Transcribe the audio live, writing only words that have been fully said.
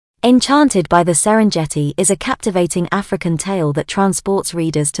Enchanted by the Serengeti is a captivating African tale that transports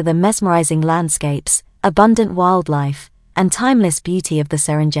readers to the mesmerizing landscapes, abundant wildlife, and timeless beauty of the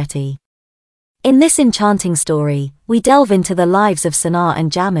Serengeti. In this enchanting story, we delve into the lives of Sanaa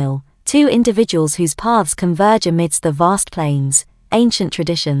and Jamil, two individuals whose paths converge amidst the vast plains, ancient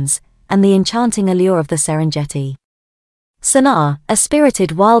traditions, and the enchanting allure of the Serengeti. Sanaa, a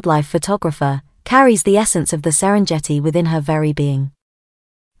spirited wildlife photographer, carries the essence of the Serengeti within her very being.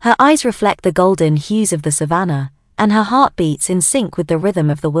 Her eyes reflect the golden hues of the savanna, and her heart beats in sync with the rhythm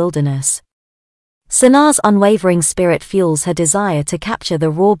of the wilderness. Sanaa's unwavering spirit fuels her desire to capture the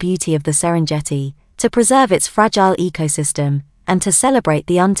raw beauty of the Serengeti, to preserve its fragile ecosystem, and to celebrate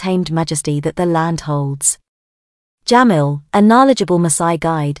the untamed majesty that the land holds. Jamil, a knowledgeable Maasai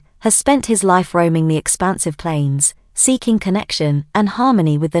guide, has spent his life roaming the expansive plains, seeking connection and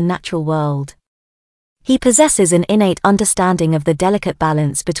harmony with the natural world. He possesses an innate understanding of the delicate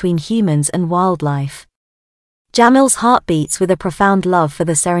balance between humans and wildlife. Jamil's heart beats with a profound love for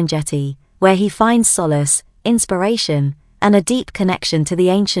the Serengeti, where he finds solace, inspiration, and a deep connection to the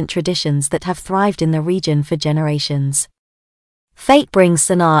ancient traditions that have thrived in the region for generations. Fate brings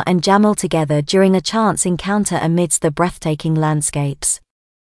Sanaa and Jamil together during a chance encounter amidst the breathtaking landscapes.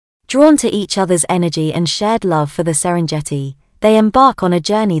 Drawn to each other's energy and shared love for the Serengeti, they embark on a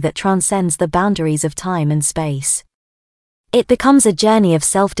journey that transcends the boundaries of time and space. It becomes a journey of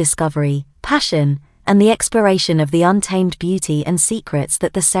self-discovery, passion, and the exploration of the untamed beauty and secrets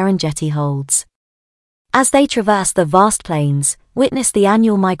that the Serengeti holds. As they traverse the vast plains, witness the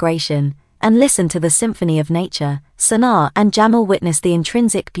annual migration, and listen to the symphony of nature, Sanaa and Jamil witness the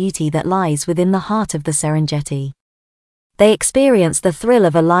intrinsic beauty that lies within the heart of the Serengeti. They experience the thrill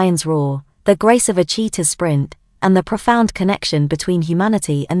of a lion's roar, the grace of a cheetah's sprint, and the profound connection between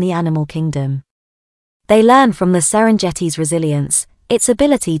humanity and the animal kingdom. They learn from the Serengeti's resilience, its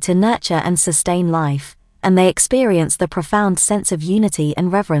ability to nurture and sustain life, and they experience the profound sense of unity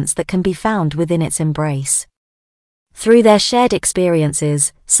and reverence that can be found within its embrace. Through their shared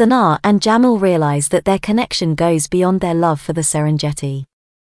experiences, Sanaa and Jamil realize that their connection goes beyond their love for the Serengeti.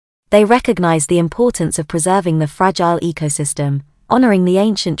 They recognize the importance of preserving the fragile ecosystem, honoring the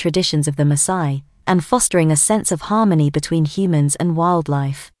ancient traditions of the Maasai, and fostering a sense of harmony between humans and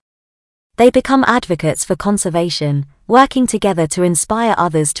wildlife. They become advocates for conservation, working together to inspire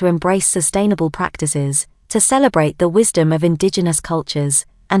others to embrace sustainable practices, to celebrate the wisdom of indigenous cultures,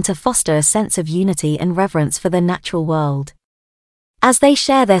 and to foster a sense of unity and reverence for the natural world. As they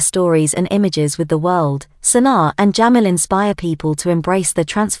share their stories and images with the world, Sanaa and Jamil inspire people to embrace the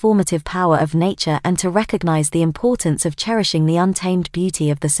transformative power of nature and to recognize the importance of cherishing the untamed beauty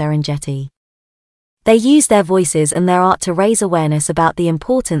of the Serengeti. They use their voices and their art to raise awareness about the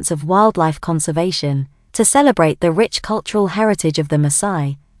importance of wildlife conservation, to celebrate the rich cultural heritage of the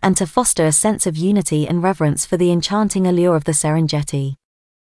Maasai, and to foster a sense of unity and reverence for the enchanting allure of the Serengeti.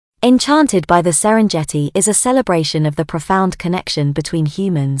 Enchanted by the Serengeti is a celebration of the profound connection between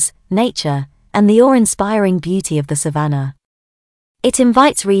humans, nature, and the awe-inspiring beauty of the savanna. It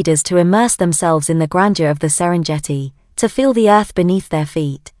invites readers to immerse themselves in the grandeur of the Serengeti, to feel the earth beneath their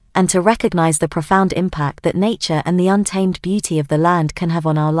feet, and to recognize the profound impact that nature and the untamed beauty of the land can have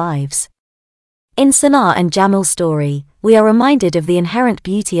on our lives. In Sanaa and Jamil's story, we are reminded of the inherent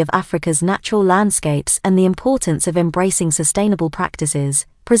beauty of Africa's natural landscapes and the importance of embracing sustainable practices,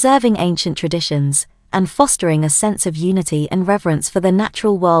 preserving ancient traditions, and fostering a sense of unity and reverence for the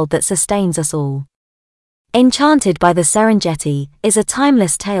natural world that sustains us all. Enchanted by the Serengeti is a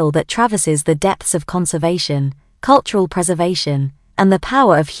timeless tale that traverses the depths of conservation, cultural preservation, and the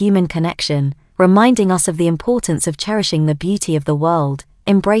power of human connection, reminding us of the importance of cherishing the beauty of the world,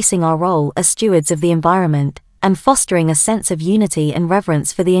 embracing our role as stewards of the environment, and fostering a sense of unity and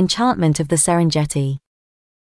reverence for the enchantment of the Serengeti.